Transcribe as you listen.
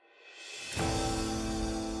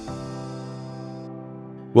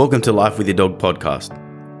Welcome to Life with Your Dog podcast.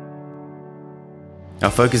 Our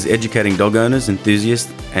focus is educating dog owners, enthusiasts,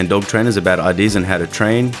 and dog trainers about ideas on how to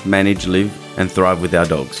train, manage, live, and thrive with our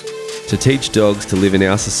dogs. To teach dogs to live in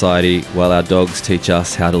our society while our dogs teach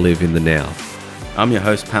us how to live in the now. I'm your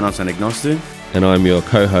host, Panos Anagnostou. And I'm your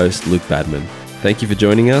co-host, Luke Badman. Thank you for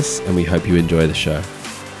joining us, and we hope you enjoy the show.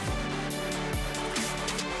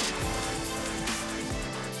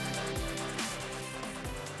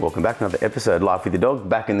 Welcome back to another episode, Life with Your Dog,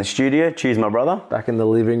 back in the studio. Cheers, my brother. Back in the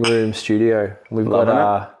living room studio. We've Loving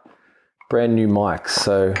got brand new mics,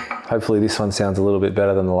 so hopefully this one sounds a little bit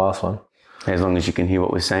better than the last one. As long as you can hear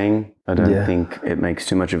what we're saying, I don't think it makes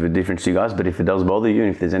too much of a difference to you guys, but if it does bother you,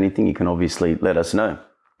 and if there's anything, you can obviously let us know.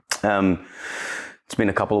 It's been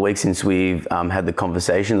a couple of weeks since we've had the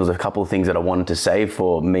conversation. There was a couple of things that I wanted to say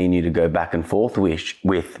for me and you to go back and forth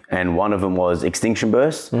with, and one of them was extinction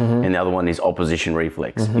burst, and the other one is opposition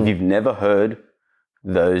reflex. If you've never heard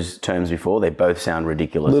those terms before, they both sound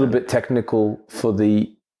ridiculous. A little bit technical for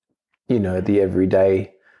the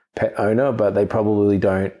everyday pet owner, but they probably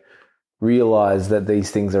don't realize that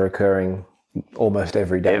these things are occurring almost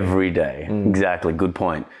every day. Every day. Exactly. Good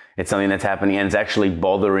point. It's something that's happening and it's actually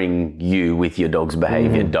bothering you with your dog's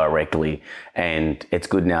behavior directly. And it's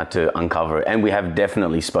good now to uncover it. And we have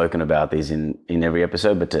definitely spoken about these in every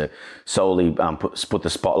episode, but to solely put the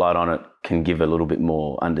spotlight on it can give a little bit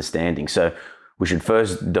more understanding. So we should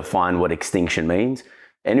first define what extinction means.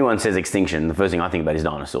 Anyone says extinction, the first thing I think about is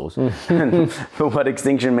dinosaurs. But what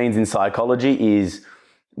extinction means in psychology is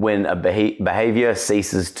when a behavior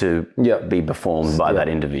ceases to be performed by that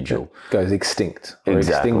individual. It goes extinct or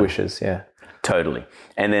extinguishes, Totally.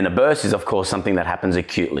 And then a burst is, of course, something that happens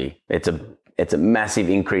acutely. It's a massive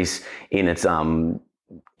increase in its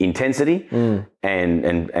intensity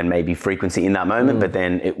and maybe frequency in that moment, but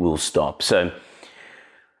then it will stop. So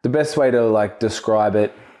the best way to describe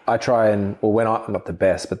it, not the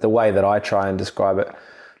best, but the way that I try and describe it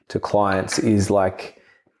to clients is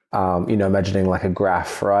imagining like a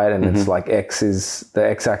graph, right? And it's like the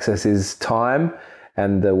x-axis is time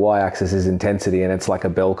and the y-axis is intensity, and it's like a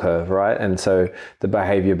bell curve, right? And so the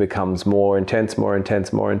behavior becomes more intense,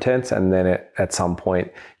 and then at some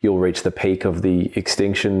point you'll reach the peak of the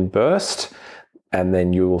extinction burst, and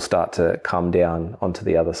then you will start to come down onto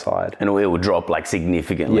the other side. And it will drop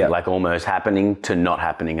significantly, like almost happening to not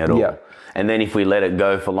happening at all. Yeah. And then if we let it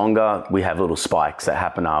go for longer, we have little spikes that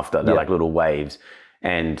happen after. They're like little waves.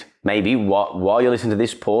 And maybe while you're listening to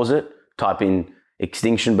this, pause it, type in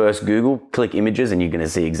extinction burst Google, click images, and you're going to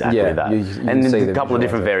see exactly that. And then a couple of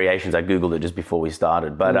different variations. I Googled it just before we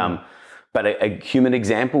started. But a human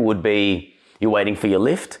example would be you're waiting for your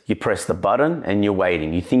lift, you press the button and you're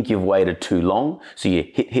waiting. You think you've waited too long, so you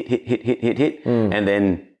hit, and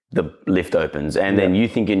then the lift opens. And then you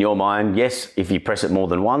think in your mind, yes, if you press it more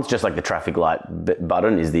than once, just like the traffic light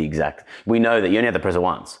button is the exact. We know that you only have to press it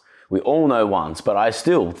once. We all know once, but I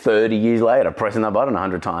still, 30 years later, pressing that button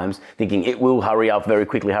 100 times, thinking it will hurry up very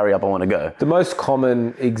quickly, hurry up, I want to go. The most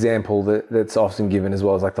common example that's often given as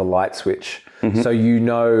well is like the light switch. So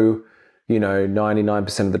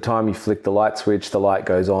 99% of the time you flick the light switch, the light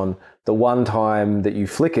goes on. The one time that you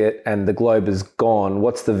flick it and the globe is gone,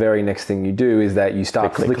 what's the very next thing you do is that you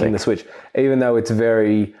start flicking the switch, even though it's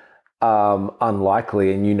very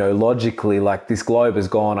unlikely and logically this globe is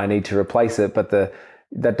gone, I need to replace it, but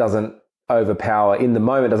that doesn't overpower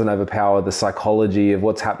the psychology of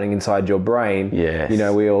what's happening inside your brain. Yes.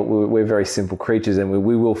 We're very simple creatures, and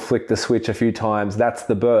we will flick the switch a few times. That's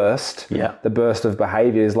the burst. Yeah. The burst of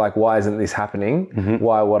behavior is why isn't this happening?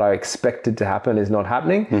 Why what I expected to happen is not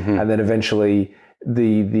happening? And then eventually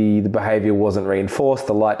the behavior wasn't reinforced,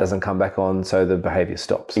 the light doesn't come back on, so the behavior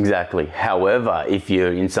stops. Exactly. However, if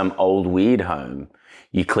you're in some old weird home,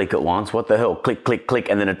 you click it once, what the hell? Click, click, click,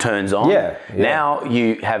 and then it turns on. Yeah. Now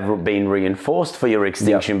you have been reinforced for your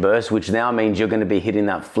extinction burst, which now means you're going to be hitting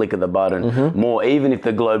that flick of the button more. Even if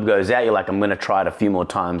the globe goes out, you're like, I'm going to try it a few more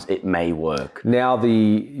times. It may work. Now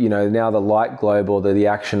the light globe or the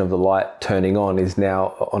action of the light turning on is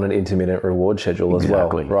now on an intermittent reward schedule as well,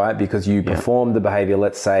 right? Because you performed the behavior,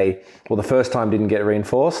 let's say, the first time didn't get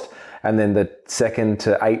reinforced, and then the 2nd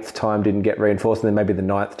to 8th time didn't get reinforced, and then maybe the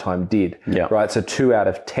 9th time did, right? So 2 out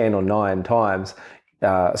of 10 or 9 times,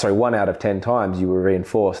 1 out of 10 times you were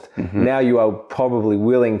reinforced. Now you are probably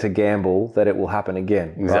willing to gamble that it will happen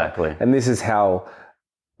again. Exactly. Right? And this is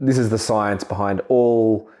the science behind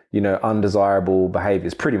all undesirable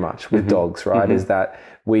behaviors pretty much with dogs, right? Is that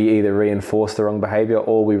we either reinforce the wrong behavior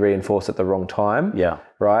or we reinforce at the wrong time. Yeah.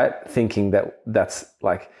 Right? Thinking that that's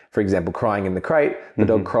like, for example, crying in the crate, the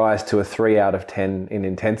dog cries to a 3 out of 10 in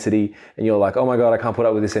intensity, and you're like, oh my God, I can't put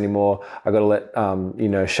up with this anymore. I got to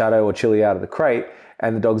let, Shadow or Chili out of the crate.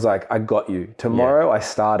 And the dog's like, I got you. Tomorrow I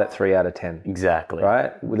start at 3 out of 10. Exactly.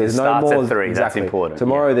 Right? There's no starts more. at 3. Exactly. That's important.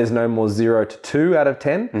 Tomorrow there's no more 0 to 2 out of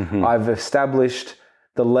 10. I've established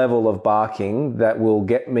the level of barking that will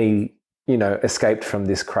get me, escaped from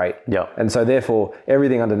this crate. Yeah. And so therefore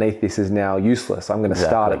everything underneath this is now useless. I'm going to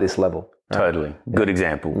start at this level. Right? Totally. Good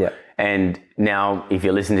example. Yeah. And now if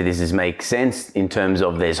you're listening to this makes sense in terms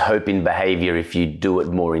of there's hope in behavior if you do it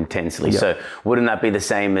more intensely. Yeah. So wouldn't that be the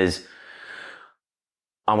same as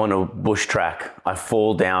I'm on a bush track, I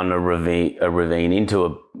fall down a ravine into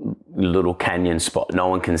a little canyon spot. No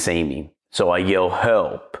one can see me. So I yell,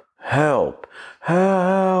 help, help,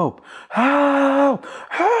 help, help,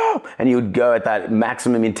 help. And you would go at that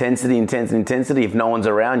maximum intensity. If no one's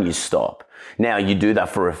around, you stop. Now you do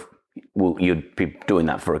that you'd be doing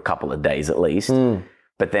that for a couple of days at least.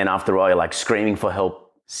 But then after a while, you're like screaming for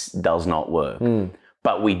help does not work.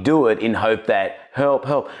 But we do it in hope that help,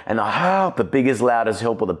 and the biggest, loudest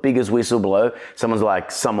help or the biggest whistle blow, someone's like,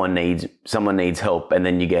 someone needs help, and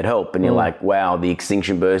then you get help, and you're like, wow, the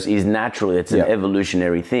extinction burst is naturally, it's an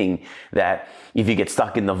evolutionary thing that if you get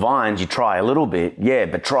stuck in the vines, you try a little bit,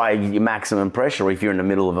 but try your maximum pressure. If you're in the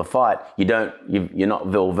middle of a fight, you're not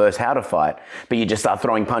well versed how to fight, but you just start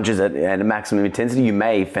throwing punches at a maximum intensity, you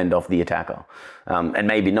may fend off the attacker, and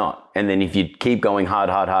maybe not. And then if you keep going hard,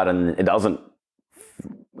 and it doesn't,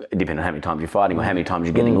 depending on how many times you're fighting or how many times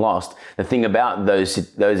you're getting lost. The thing about those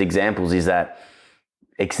examples is that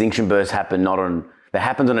extinction bursts happen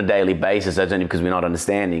happens on a daily basis. That's only because we're not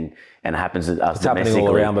understanding, and it happens to us domestically. It's happening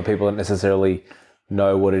all around, but people don't necessarily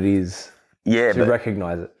know what it is. Yeah, to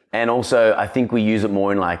recognize it. And also, I think we use it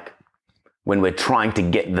more in like when we're trying to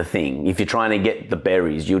get the thing. If you're trying to get the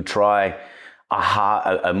berries, you'll try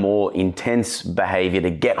a more intense behavior to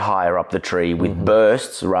get higher up the tree with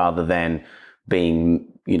bursts rather than being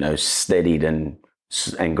steadied and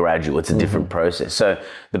gradual. It's a different process. So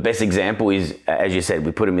the best example is, as you said,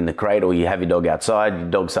 we put them in the crate, or you have your dog outside, your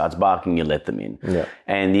dog starts barking, you let them in. Yeah.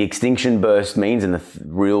 And the extinction burst means, and the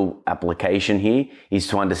real application here is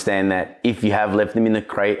to understand that if you have left them in the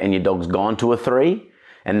crate and your dog's gone to a 3,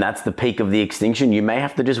 and that's the peak of the extinction, you may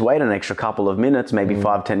have to just wait an extra couple of minutes, maybe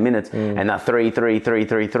 5-10 minutes, and that 3,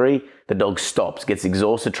 the dog stops, gets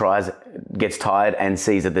exhausted, gets tired, and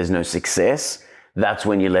sees that there's no success. That's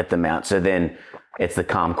when you let them out. So then it's the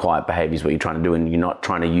calm, quiet behaviors what you're trying to do, and you're not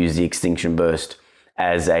trying to use the extinction burst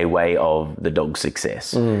as a way of the dog's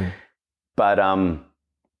success. But,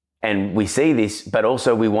 and we see this, but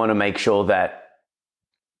also we want to make sure that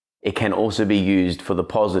it can also be used for the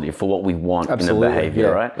positive, for what we want in the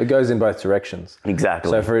behavior, right? It goes in both directions.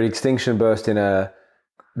 Exactly. So for an extinction burst in a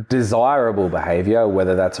desirable behavior,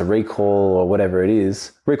 whether that's a recall or whatever it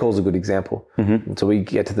is, recall is a good example. And so we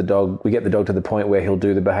get the dog to the point where he'll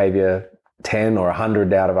do the behavior 10 or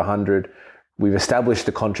 100 out of 100. We've established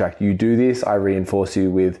a contract. You do this, I reinforce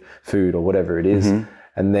you with food or whatever it is.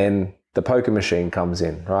 And then the poker machine comes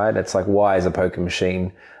in, right? It's like, why is a poker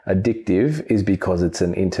machine addictive? Is because it's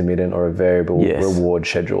an intermittent or a variable reward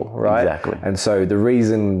schedule, right? Exactly. And so the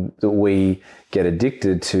reason that we get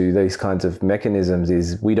addicted to these kinds of mechanisms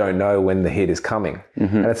is we don't know when the hit is coming.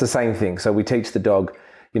 And it's the same thing. So we teach the dog,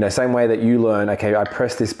 same way that you learn, okay, I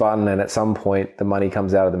press this button and at some point the money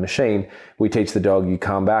comes out of the machine. We teach the dog, you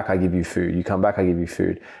come back, I give you food. You come back, I give you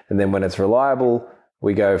food. And then when it's reliable,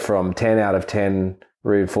 we go from 10 out of 10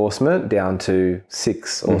 reinforcement down to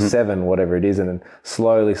 6 or 7, whatever it is, and then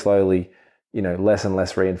slowly, less and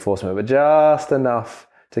less reinforcement, but just enough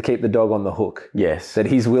to keep the dog on the hook. Yes. That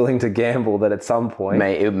he's willing to gamble that at some point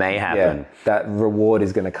it may happen. That reward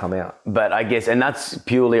is going to come out. But I guess, and that's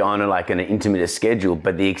purely on an intermittent schedule,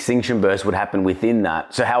 but the extinction burst would happen within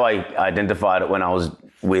that. So how I identified it when I was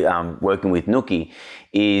working with Nookie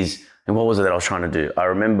is, and what was it that I was trying to do? I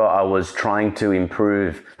remember I was trying to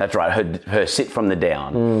improve, that's right, her sit from the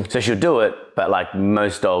down. So she'll do it, but like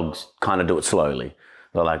most dogs kind of do it slowly.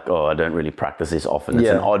 They're like, oh, I don't really practice this often. It's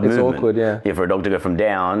an odd movement. It's awkward, yeah. For a dog to go from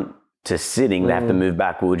down to sitting, they have to move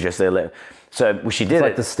backward just there. So she did it's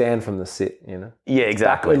like the stand from the sit, Yeah,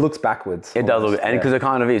 exactly. It looks backwards. It does look, and because it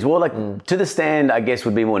kind of is. Well, to the stand, I guess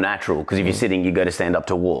would be more natural, because if you're sitting, you go to stand up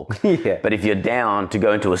to walk. But if you're down to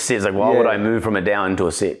go into a sit, it's like, why would I move from a down into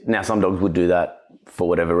a sit? Now, some dogs would do that for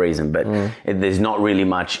whatever reason, but there's not really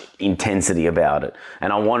much intensity about it.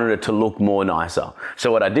 And I wanted it to look more nicer.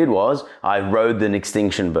 So what I did was I rode an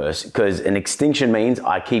extinction burst, because an extinction means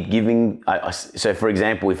I keep giving. So for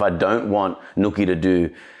example, if I don't want Nookie to do,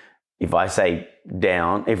 if I say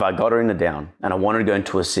down, if I got her in the down and I wanted to go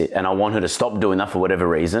into a sit and I want her to stop doing that for whatever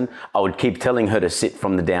reason, I would keep telling her to sit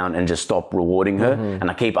from the down and just stop rewarding her. And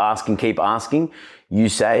I keep asking. You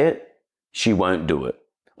say it, she won't do it.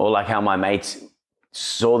 Or like how my mates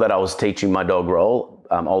saw that I was teaching my dog roll,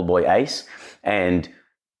 old boy Ace, and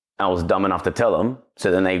I was dumb enough to tell him. So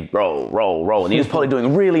then they roll. And he was probably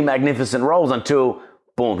doing really magnificent rolls until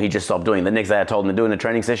boom, he just stopped doing it. The next day I told him to do it in a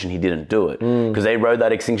training session, he didn't do it because they rode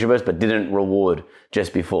that extinction burst but didn't reward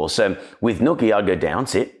just before. So with Nookie, I'd go down,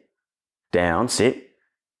 sit, down, sit,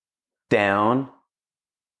 down,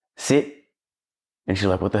 sit. And she's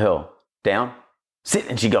like, what the hell? Down, sit.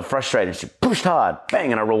 And she got frustrated. She pushed hard,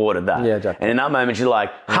 bang, and I rewarded that. Yeah, exactly. And in that moment, she's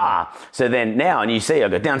like, ha. So then now, and you see, I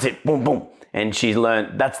go down, sit, boom, boom. And she's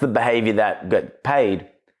learned that's the behavior that got paid.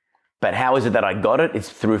 But how is it that I got it? It's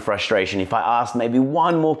through frustration. If I asked maybe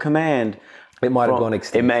one more command, it might have gone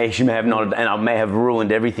extinct. She may have not, and I may have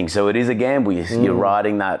ruined everything. So it is a gamble. You're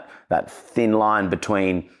riding that thin line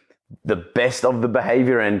between the best of the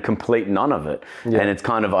behavior and complete none of it. Yeah. And it's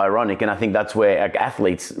kind of ironic. And I think that's where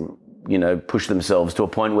athletes, push themselves to a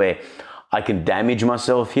point where I can damage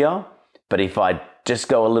myself here, but if I just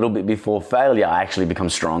go a little bit before failure, I actually become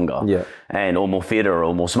stronger, or more fitter,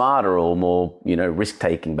 or more smarter, or more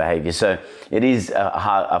risk-taking behavior. So it is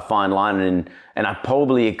a fine line, and I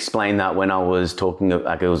probably explained that when I was talking,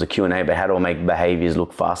 like it was a Q&A about how do I make behaviors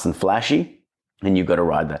look fast and flashy, and you've got to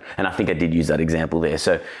ride that. And I think I did use that example there.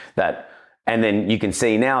 So that, and then you can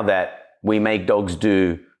see now that we make dogs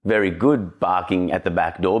do very good barking at the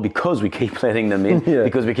back door because we keep letting them in,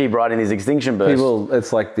 because we keep riding these extinction bursts. People,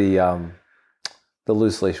 it's like the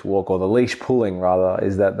loose leash walk, or the leash pulling rather,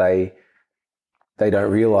 is that they don't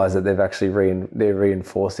realize that they've actually they're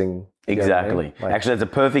reinforcing. Exactly. Like, actually, that's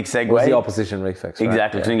a perfect segue. What's the opposition reflex? Right?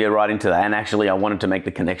 Exactly. Yeah. So you get right into that. And actually, I wanted to make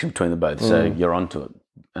the connection between the both. So you're onto it,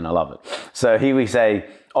 and I love it. So here we say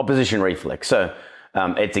opposition reflex. So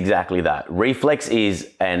it's exactly that. Reflex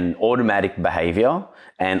is an automatic behavior,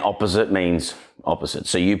 and opposite means opposite.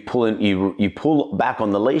 So you pull back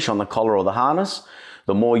on the leash, on the collar or the harness.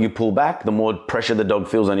 The more you pull back, the more pressure the dog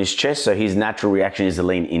feels on his chest. So his natural reaction is to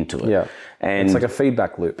lean into it. Yeah. And it's like a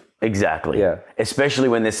feedback loop. Exactly. Yeah. Especially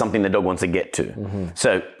when there's something the dog wants to get to.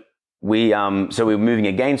 So we're moving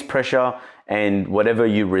against pressure, and whatever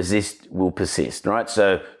you resist will persist, right?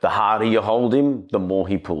 So the harder you hold him, the more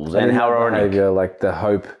he pulls. And how ironic. Behavior, like the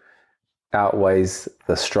hope outweighs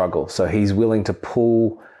the struggle. So he's willing to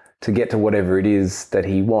pull to get to whatever it is that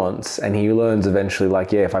he wants, and he learns eventually,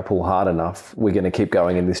 like, if I pull hard enough, we're going to keep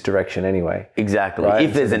going in this direction anyway. Exactly. Right?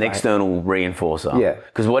 If there's an external reinforcer. Yeah.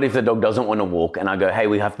 Because what if the dog doesn't want to walk, and I go, hey,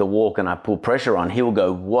 we have to walk, and I pull pressure on, he'll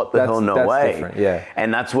go, what the hell, no way. That's different, yeah.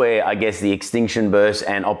 And that's where I guess the extinction burst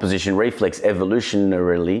and opposition reflex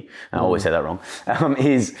evolutionarily, I always say that wrong,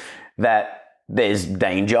 is that there's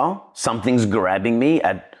danger, something's grabbing me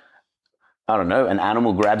at, I don't know, an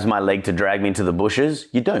animal grabs my leg to drag me into the bushes,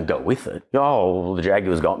 you don't go with it. Oh, well, the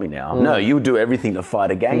jaguar's got me now. No, you do everything to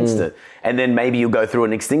fight against it. And then maybe you'll go through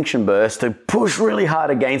an extinction burst to push really hard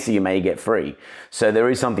against it, you may get free. So there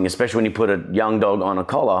is something, especially when you put a young dog on a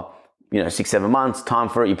collar, 6-7 months, time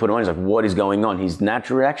for it, you put him on, he's like, what is going on? His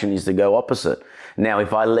natural reaction is to go opposite. Now,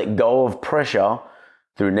 if I let go of pressure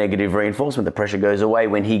through negative reinforcement, the pressure goes away.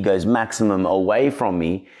 When he goes maximum away from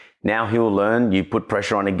me, now he'll learn, you put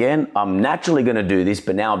pressure on again, I'm naturally going to do this,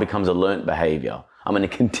 but now it becomes a learnt behavior. I'm going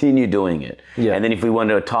to continue doing it. Yeah. And then if we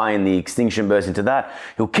want to tie in the extinction burst into that,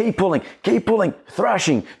 he'll keep pulling,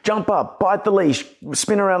 thrashing, jump up, bite the leash,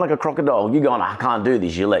 spin around like a crocodile. You're going, I can't do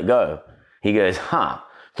this, you let go. He goes,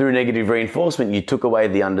 through negative reinforcement, you took away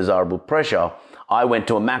the undesirable pressure. I went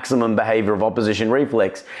to a maximum behavior of opposition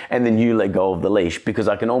reflex, and then you let go of the leash, because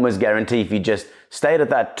I can almost guarantee if you just stayed at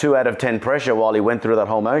that 2 out of 10 pressure while he went through that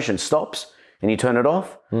whole motion, stops, and you turn it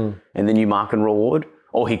off, and then you mark and reward,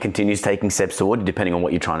 or he continues taking steps toward, depending on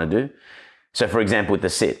what you're trying to do. So for example, with the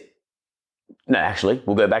sit, no, actually,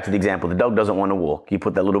 we'll go back to the example. The dog doesn't want to walk. You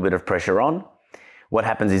put that little bit of pressure on. What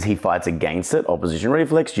happens is he fights against it, opposition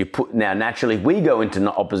reflex. Now naturally we go into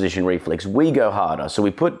opposition reflex, we go harder. So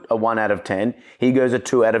we put a 1 out of 10, he goes a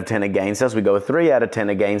 2 out of 10 against us, we go a 3 out of 10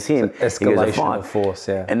 against him. Escalation of force,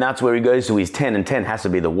 yeah. And that's where he goes to his 10, and 10 has to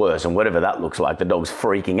be the worst, and whatever that looks like, the dog's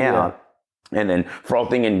freaking out, and then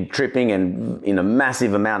frothing and tripping and in a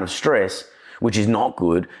massive amount of stress. which is not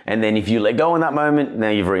good. And then if you let go in that moment, now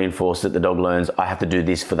you've reinforced it. The dog learns, I have to do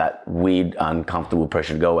this for that weird, uncomfortable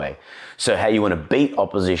pressure to go away. So how you want to beat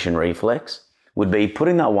opposition reflex would be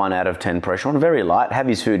putting that 1 out of 10 pressure on, very light, have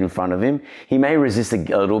his food in front of him. He may resist a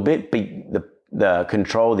little bit, but the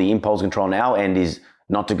control, the impulse control on our end is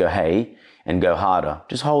not to go, hey, and go harder.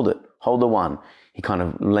 Just hold it. Hold the 1. He kind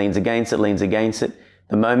of leans against it.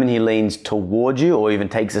 The moment he leans towards you or even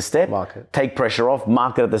takes a step, take pressure off,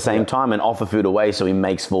 mark it at the same time and offer food away so he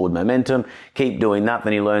makes forward momentum. Keep doing that.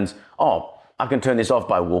 Then he learns, I can turn this off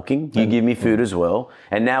by walking. You give me food as well.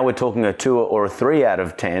 And now we're talking a 2 or a 3 out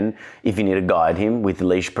of 10 if you need to guide him with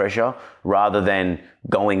leash pressure rather than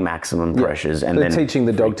going maximum pressures. And then teaching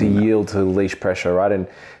the dog to yield to leash pressure, right? And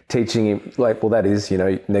teaching him, that is,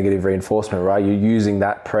 negative reinforcement, right? You're using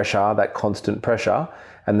that pressure, that constant pressure,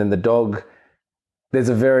 and then the dog, there's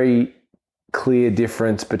a very clear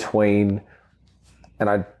difference between, and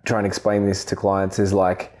I try and explain this to clients, is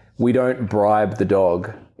we don't bribe the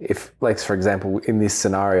dog. If, for example, in this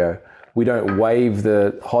scenario, we don't wave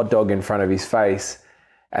the hot dog in front of his face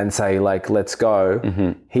and say, let's go.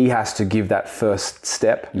 Mm-hmm. He has to give that first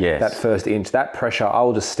step, that first inch. That pressure,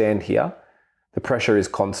 I'll just stand here. The pressure is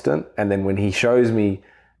constant. And then when he shows me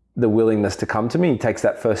the willingness to come to me, he takes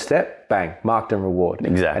that first step, bang, marked and reward.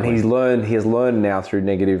 Exactly. And he has learned now through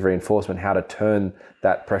negative reinforcement how to turn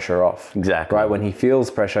that pressure off. Exactly. Right? When he feels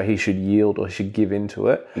pressure, he should yield or should give into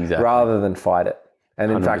it rather than fight it.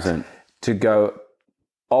 And in 100%. fact, to go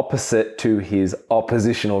opposite to his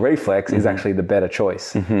oppositional reflex is actually the better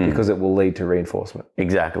choice because it will lead to reinforcement.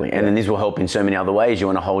 Exactly. And then this will help in so many other ways. You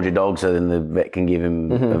want to hold your dog so then the vet can give him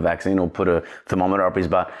a vaccine or put a thermometer up his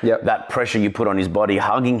butt. Yep. That pressure you put on his body,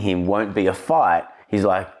 hugging him won't be a fight. He's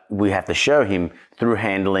we have to show him through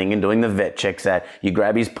handling and doing the vet checks that you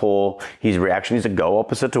grab his paw, his reaction is to go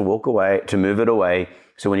opposite, to walk away, to move it away.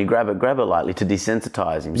 So when you grab it lightly to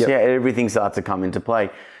desensitize him. Yep. See how everything starts to come into play.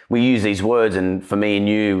 We use these words, and for me and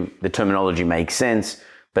you, the terminology makes sense.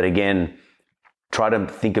 But again, try to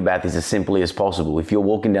think about this as simply as possible. If you're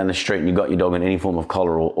walking down the street and you've got your dog in any form of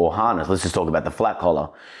collar or harness, let's just talk about the flat collar,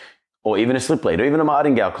 or even a slip lead, or even a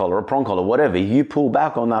martingale collar, or a prong collar, whatever, you pull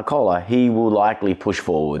back on that collar, he will likely push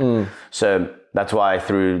forward. So that's why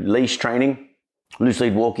through leash training, loose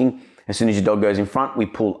lead walking, as soon as your dog goes in front, we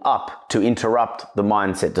pull up to interrupt the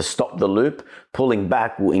mindset, to stop the loop. Pulling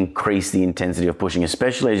back will increase the intensity of pushing,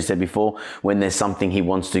 especially, as you said before, when there's something he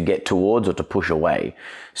wants to get towards or to push away.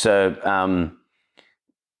 So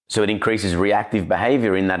it increases reactive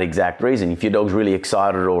behavior in that exact reason. If your dog's really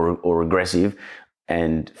excited or aggressive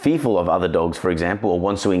and fearful of other dogs, for example, or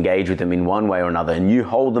wants to engage with them in one way or another, and you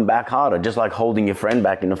hold them back harder, just like holding your friend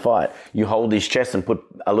back in a fight, you hold his chest and put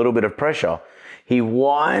a little bit of pressure, he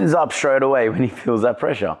winds up straight away when he feels that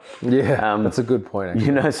pressure. Yeah, that's a good point.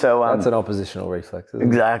 Actually. That's an oppositional reflex. Isn't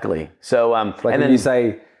exactly. It? So, and then you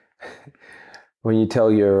say, when you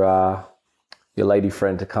tell your lady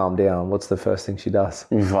friend to calm down, what's the first thing she does?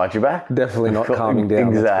 Fight you back. Definitely not calming down.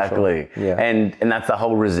 Exactly. Sure. Yeah. And that's the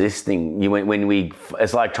whole resisting.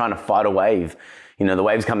 It's like trying to fight a wave. The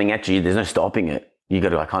wave's coming at you. There's no stopping it. You got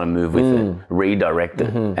to kind of move with it, redirect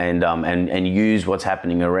it, and use what's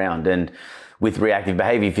happening around. And with reactive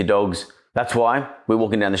behavior, if your dog's, that's why we're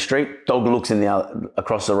walking down the street, dog looks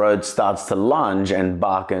across the road, starts to lunge and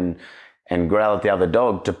bark and growl at the other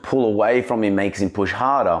dog to pull away from him, makes him push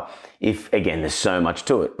harder. If, again, there's so much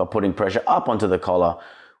to it, but putting pressure up onto the collar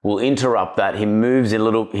will interrupt that. He moves a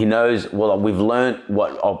little, he knows, well, we've learned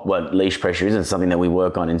what leash pressure is, and something that we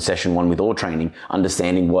work on in session 1 with all training,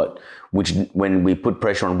 understanding when we put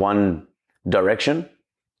pressure on one direction,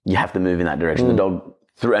 you have to move in that direction. The dog,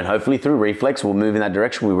 and hopefully through reflex, will move in that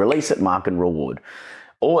direction. We release it, mark and reward.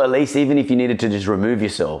 Or at least even if you needed to just remove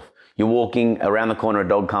yourself, you're walking around the corner, a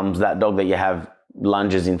dog comes, that dog that you have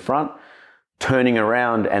lunges in front, turning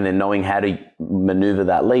around and then knowing how to maneuver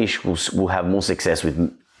that leash will have more success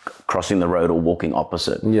with crossing the road or walking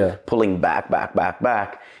opposite. Yeah. Pulling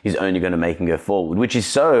back is only going to make him go forward, which is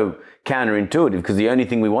so counterintuitive because the only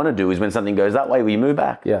thing we want to do is when something goes that way, we move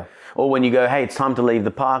back. Yeah. Or when you go, hey, it's time to leave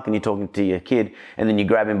the park, and you're talking to your kid, and then you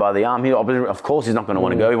grab him by the arm. Of course, he's not going to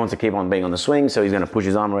want to go. He wants to keep on being on the swing, so he's going to push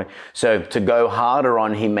his arm away. So to go harder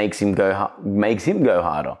on him makes him go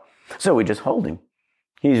harder. So we just hold him.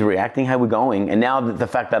 He's reacting, how we're going. And now the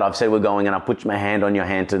fact that I've said we're going, and I put my hand on your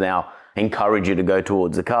hand to now encourage you to go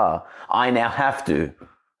towards the car, I now have to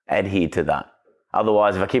adhere to that.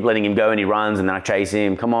 Otherwise, if I keep letting him go and he runs and then I chase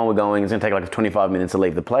him, come on, we're going, it's going to take like 25 minutes to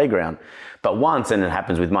leave the playground. But once, and it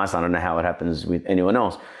happens with my son, I don't know how it happens with anyone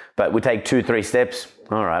else, But we take 2-3 steps.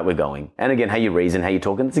 All right, we're going. And again, how you reason, how you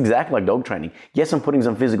talking. It's exactly like dog training. Yes, I'm putting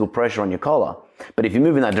some physical pressure on your collar, but if you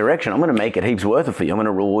move in that direction, I'm going to make it heaps worth it for you. I'm going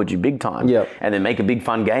to reward you big time. Yep. And then make a big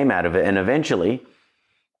fun game out of it. And eventually,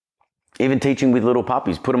 even teaching with little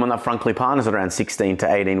puppies, put them on that front clip harness at around 16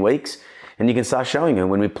 to 18 weeks, and you can start showing them.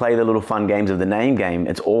 When we play the little fun games of the name game,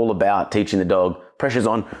 it's all about teaching the dog, pressure's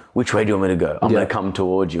on, which way do you want me to go? I'm going to come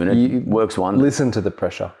towards you, and it works wonders. Listen to the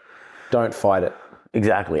pressure. Don't fight it.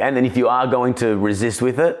 Exactly. And then if you are going to resist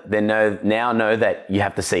with it, then now know that you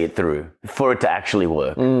have to see it through for it to actually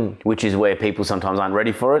work, which is where people sometimes aren't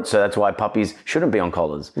ready for it. So that's why puppies shouldn't be on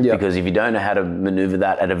collars. Yep. Because if you don't know how to maneuver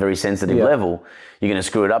that at a very sensitive level, you're going to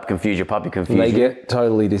screw it up, confuse your puppy, They get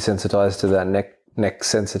totally desensitized to that neck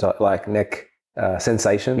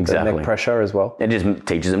sensation, the neck pressure as well. It just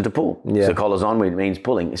teaches them to pull. Yeah. So collars on means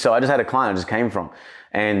pulling. So I just had a client I just came from,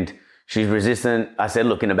 and she's resistant. I said,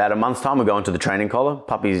 look, in about a month's time, we're going to the training collar.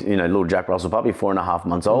 Puppy's, little Jack Russell puppy, 4.5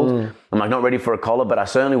 months old. I'm like, not ready for a collar, but I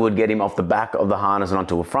certainly would get him off the back of the harness and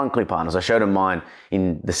onto a front clip harness. I showed him mine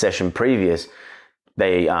in the session previous.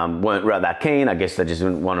 They weren't that keen. I guess they just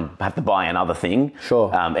didn't want to have to buy another thing.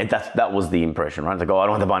 Sure. And that was the impression, right? It's like, I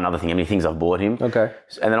don't have to buy another thing. How many things I've bought him? Okay.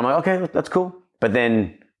 And then I'm like, okay, that's cool. But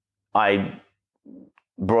then I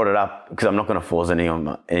brought it up because I'm not going to force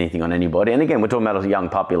anything on anybody. And again, we're talking about a young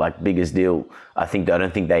puppy, like biggest deal. I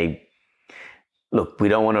don't think we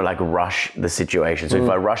don't want to rush the situation. So if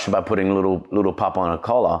I rush by putting little pup on a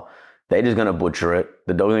collar, they're just going to butcher it.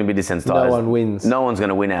 The dog's going to be desensitized. No one wins. No one's going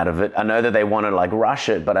to win out of it. I know that they want to rush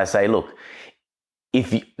it, but I say, look,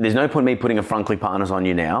 there's no point in me putting a front clip harness on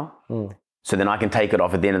you now. So then I can take it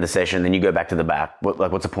off at the end of the session, then you go back to the back.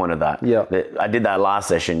 What's the point of that? Yeah. I did that last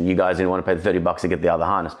session. You guys didn't want to pay the $30 to get the other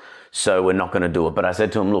harness. So we're not going to do it. But I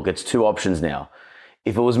said to him, look, it's 2 options now.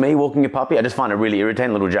 If it was me walking a puppy, I just find it really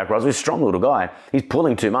irritating. Little Jack Russell, he's a strong little guy. He's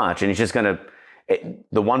pulling too much, and he's just going to...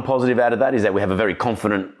 The one positive out of that is that we have a very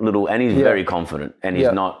confident and he's very confident, and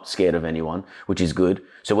he's not scared of anyone, which is good.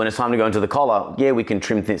 So when it's time to go into the collar, we can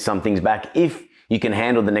trim some things back if you can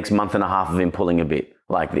handle the next month and a half of him pulling a bit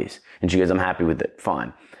like this. And she goes, I'm happy with it,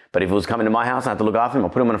 fine. But if it was coming to my house, I have to look after him. I'll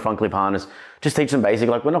put him on a front clip harness, just teach them basic.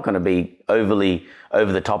 We're not going to be overly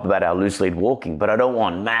over the top about our loose lead walking, but I don't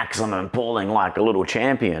want maximum pulling like a little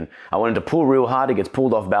champion. I want him to pull real hard. He gets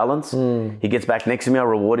pulled off balance. He gets back next to me. I'll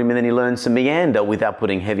reward him, and then he learns to meander without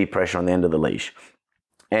putting heavy pressure on the end of the leash.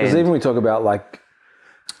 Because even we talk about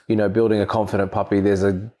building a confident puppy, there's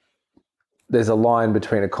a line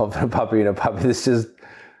between a confident puppy and a puppy that's just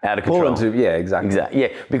out of control. Exactly. Yeah,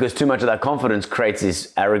 because too much of that confidence creates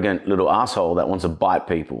this arrogant little asshole that wants to bite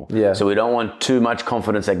people. Yeah. So we don't want too much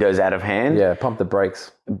confidence that goes out of hand. Yeah, pump the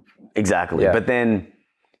brakes. Exactly. Yeah. But then,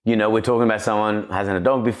 we're talking about someone who hasn't had a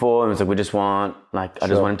dog before, and it's like, we just want, I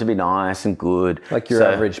just want him to be nice and good. Like your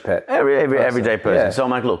average pet. Everyday person. Yeah. So I'm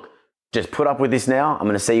like, look, just put up with this now. I'm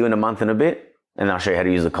going to see you in a month and a bit, and I'll show you how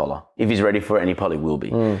to use the collar. If he's ready for it, and he probably will be.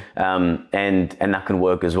 And that can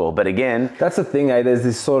work as well. But again... That's the thing, there's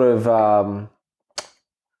this sort of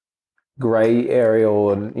grey area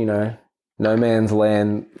or, no man's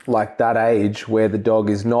land, like that age where the dog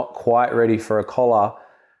is not quite ready for a collar,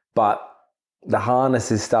 but the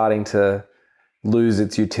harness is starting to lose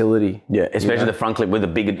its utility. Yeah, especially the front clip with a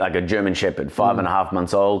big, like a German Shepherd, 5.5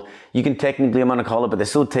 months old. You can technically have them on a collar, but they're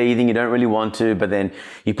still teething. You don't really want to, but then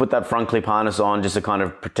you put that front clip harness on just to kind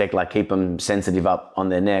of protect, keep them sensitive up on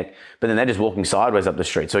their neck. But then they're just walking sideways up the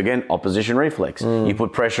street. So again, opposition reflex. You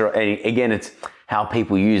put pressure, and again, it's how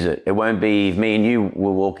people use it. It won't be if me and you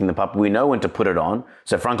were walking the puppy. We know when to put it on.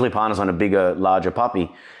 So front clip harness on a bigger, larger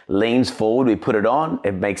puppy leans forward. We put it on.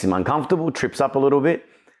 It makes him uncomfortable, trips up a little bit.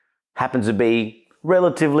 Happens to be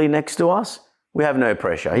relatively next to us, we have no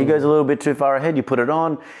pressure. He goes a little bit too far ahead, you put it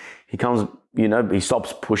on, he comes, he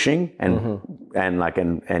stops pushing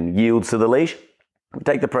and yields to the leash,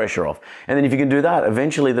 take the pressure off. And then if you can do that,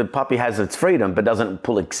 eventually the puppy has its freedom but doesn't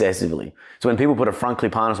pull excessively. So when people put a front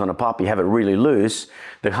clip harness on a puppy, have it really loose,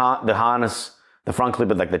 the harness, the front clip,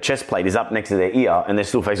 the chest plate is up next to their ear and they're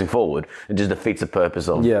still facing forward. It just defeats the purpose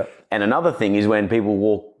of. Yeah. And another thing is when people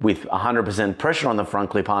walk with 100% pressure on the front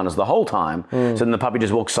clip harness the whole time, so then the puppy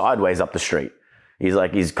just walks sideways up the street. He's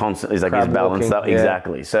balanced up. Yeah.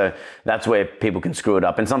 Exactly. So that's where people can screw it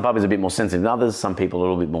up. And some puppies are a bit more sensitive than others. Some people are a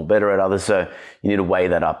little bit more better at others. So you need to weigh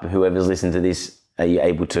that up. Whoever's listening to this, are you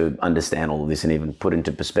able to understand all of this and even put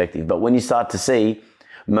into perspective? But when you start to see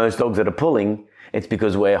most dogs that are pulling, it's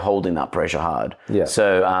because we're holding that pressure hard. Yeah.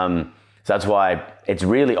 So that's why it's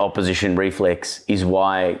really opposition reflex is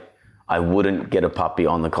why I wouldn't get a puppy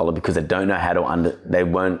on the collar, because they don't know how to they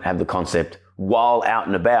won't have the concept while out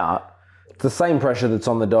and about the same pressure that's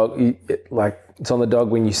on the dog. It's on the dog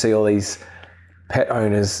when you see all these pet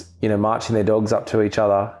owners, marching their dogs up to each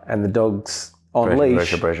other, and the dog's on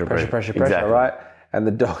leash. Pressure, exactly. right? And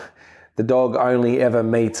the dog only ever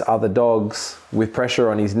meets other dogs with pressure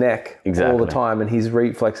on his neck all the time, and his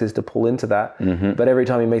reflex is to pull into that. Mm-hmm. But every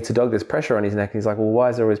time he meets a dog, there's pressure on his neck. He's like, well, why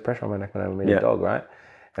is there always pressure on my neck when I meet a dog, right?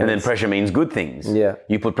 And then pressure means good things. Yeah.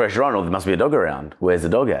 You put pressure on, or there must be a dog around. Where's the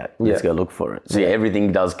dog at? Let's go look for it. So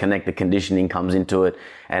everything does connect. The conditioning comes into it,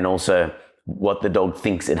 and also what the dog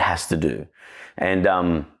thinks it has to do. And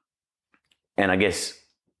I guess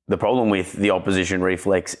the problem with the opposition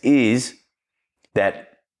reflex is that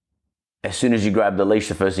as soon as you grab the leash,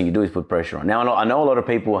 the first thing you do is put pressure on. Now, I know a lot of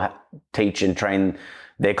people teach and train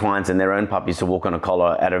their clients and their own puppies to walk on a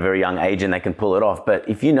collar at a very young age, and they can pull it off. But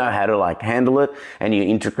if you know how to handle it and you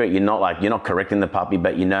integrate, you're not correcting the puppy,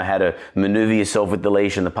 but you know how to maneuver yourself with the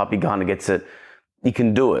leash, and the puppy kind of gets it, you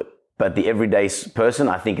can do it. But the everyday person,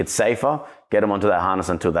 I think it's safer, get them onto that harness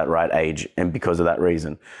until that right age, and because of that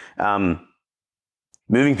reason.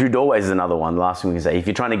 Moving through doorways is another one. The last thing we can say, if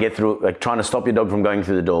you're trying to get through, trying to stop your dog from going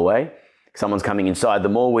through the doorway, someone's coming inside, the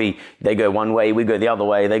more they go one way, we go the other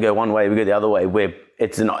way, they go one way, we go the other way, where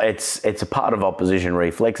it's a part of opposition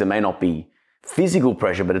reflex. It may not be physical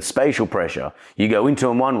pressure, but it's spatial pressure. You go into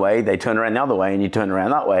them one way, they turn around the other way, and you turn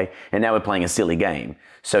around that way, and now we're playing a silly game.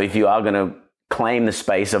 So if you are going to claim the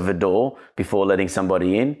space of a door before letting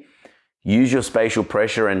somebody in, use your spatial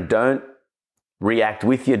pressure and don't react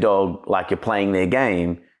with your dog like you're playing their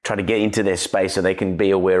game. Try to get into their space so they can be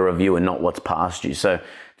aware of you and not what's past you. So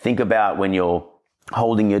think about when you're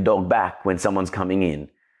holding your dog back when someone's coming in.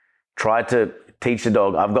 Try to teach the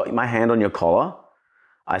dog, I've got my hand on your collar.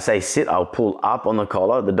 I say sit, I'll pull up on the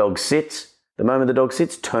collar. The dog sits. The moment the dog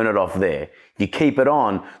sits, turn it off there. If you keep it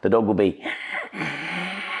on, the dog will be,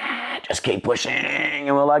 just keep pushing.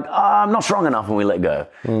 And we're like, I'm not strong enough, and we let go.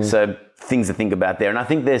 So things to think about there. And I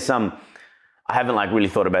think there's I haven't really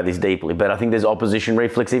thought about this deeply, but I think there's opposition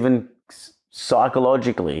reflex even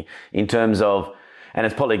psychologically in terms of, and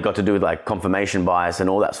it's probably got to do with confirmation bias and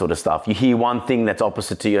all that sort of stuff. You hear one thing that's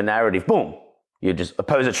opposite to your narrative, boom, you just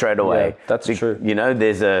oppose it straight away. Yeah, that's true.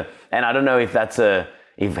 There's and I don't know if that's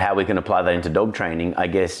if how we can apply that into dog training. I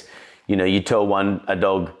guess, you tell a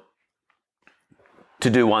dog to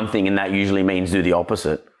do one thing, and that usually means do the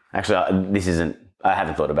opposite. Actually, I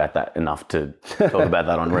haven't thought about that enough to talk about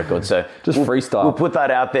that on record. So just freestyle. We'll put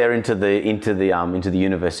that out there into the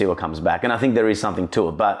universe, see what comes back. And I think there is something to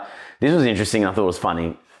it. But this was interesting, and I thought it was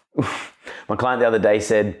funny. My client the other day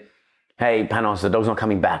said, hey, Panos, the dog's not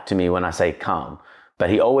coming back to me when I say come,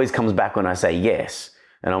 but he always comes back when I say yes.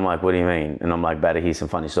 And I'm like, what do you mean? And I'm like, better hear some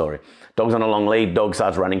funny story. Dog's on a long lead, dog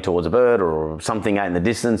starts running towards a bird or something out in the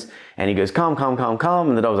distance, and he goes, come.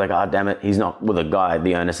 And the dog's like, damn it, he's not,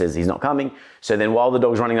 the owner says he's not coming. So then while the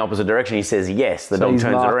dog's running the opposite direction, he says yes. The dog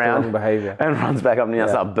turns around and runs back up, and I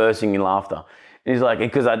start bursting in laughter. And he's like,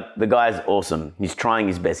 because the guy's awesome. He's trying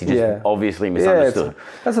his best. He just obviously misunderstood.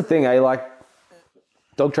 That's the thing,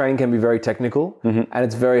 dog training can be very technical, and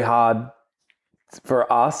it's very hard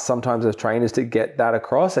for us sometimes as trainers to get that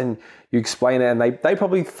across, and you explain it, and they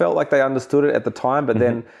probably felt like they understood it at the time, but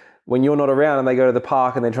then when you're not around and they go to the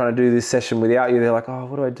park and they're trying to do this session without you, they're like, oh,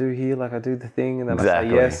 what do I do here? I do the thing, and then I say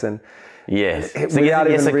yes, and so without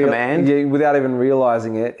even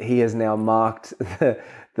realizing it, he has now marked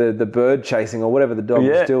the bird chasing or whatever the dog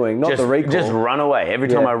was doing, not the recall. Just run away. Every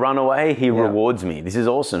time I run away, he rewards me. This is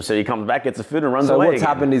awesome. So he comes back, gets the food, and runs away. So what's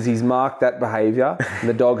happened is he's marked that behavior, and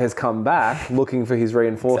the dog has come back looking for his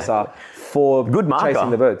reinforcer for good marker. Chasing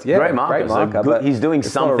the birds. Yeah, great marker. But he's doing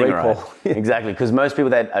something right. Exactly, because most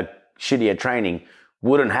people that are shitty at training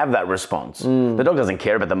wouldn't have that response. The dog doesn't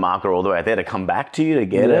care about the marker all the way out there to come back to you to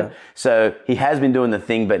get it. So he has been doing the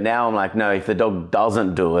thing, but now I'm like, no, if the dog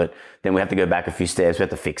doesn't do it, then we have to go back a few steps, we have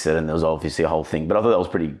to fix it, and there was obviously a whole thing. But I thought that was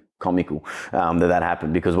pretty comical that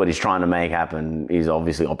happened, because what he's trying to make happen is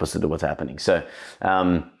obviously opposite to what's happening. So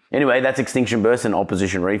anyway, that's extinction burst and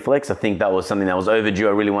opposition reflex. I think that was something that was overdue.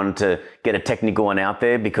 I really wanted to get a technical one out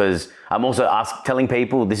there, because I'm also telling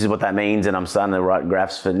people this is what that means, and I'm starting to write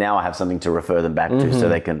graphs for now. I have something to refer them back to, so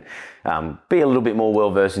they can be a little bit more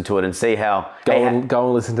well-versed into it and see how... Go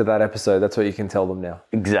and listen to that episode. That's what you can tell them now.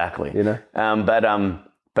 Exactly.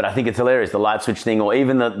 But I think it's hilarious, the light switch thing, or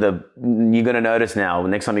even the you're going to notice now,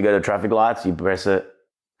 next time you go to traffic lights, you press it,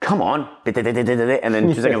 come on, and then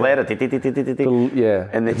 2 seconds later,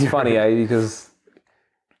 and it's funny, because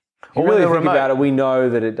if you really think about it, we know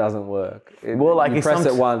that it doesn't work. You press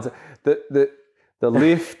it once, the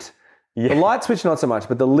lift, the light switch not so much,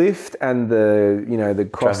 but the lift and the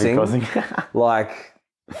crossing,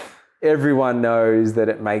 everyone knows that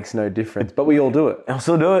it makes no difference, but we all do it. I'll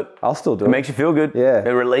still do it. I'll still do It it. makes you feel good. Yeah. It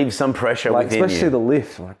relieves some pressure within you. Especially the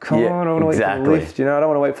lift. I'm like, come on, I don't want to wait for the lift. You know, I don't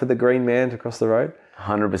want to wait for the green man to cross the road.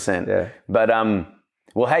 100%. Yeah. But,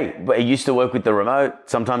 well, hey, but it used to work with the remote.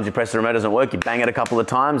 Sometimes you press the remote, doesn't work. You bang it a couple of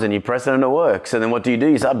times and you press it and it works. So then what do?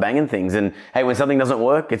 You start banging things. And hey, when something doesn't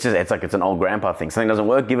work, it's like it's an old grandpa thing. Something doesn't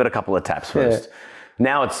work, give it a couple of taps first. Yeah.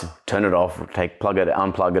 Now it's turn it off, plug it,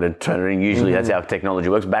 unplug it, and turn it in. Usually that's how technology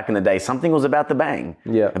works. Back in the day, something was about to bang.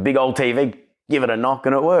 Yeah. A big old TV, give it a knock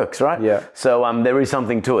and it works, right? Yeah. So there is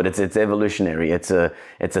something to it. It's evolutionary. It's a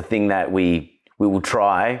thing that we will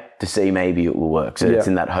try to see maybe it will work. So it's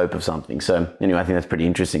in that hope of something. So anyway, I think that's pretty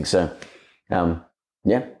interesting. So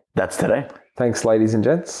yeah, that's today. Thanks, ladies and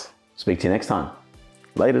gents. Speak to you next time.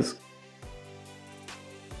 Laters.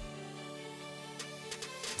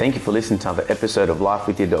 Thank you for listening to another episode of Life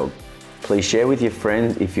with Your Dog. Please share with your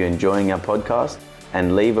friends if you're enjoying our podcast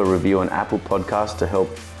and leave a review on Apple Podcasts to help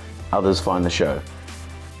others find the show.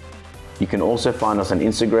 You can also find us on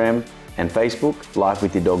Instagram and Facebook, Life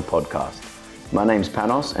with Your Dog Podcast. My name's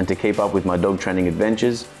Panos, and to keep up with my dog training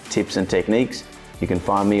adventures, tips and techniques, you can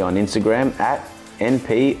find me on Instagram at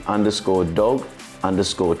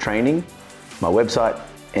np_dog_training, my website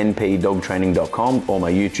npdogtraining.com, or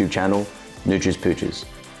my YouTube channel, Nooches Pooches.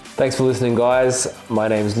 Thanks for listening, guys. My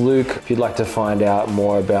name's Luke. If you'd like to find out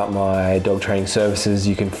more about my dog training services,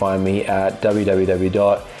 you can find me at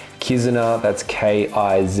www.kizuna, that's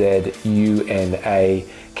KIZUNA,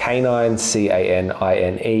 canine,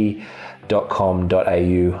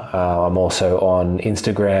 CANINE.com.au. I'm also on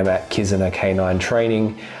Instagram at Kizuna Canine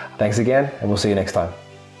Training. Thanks again, and we'll see you next time.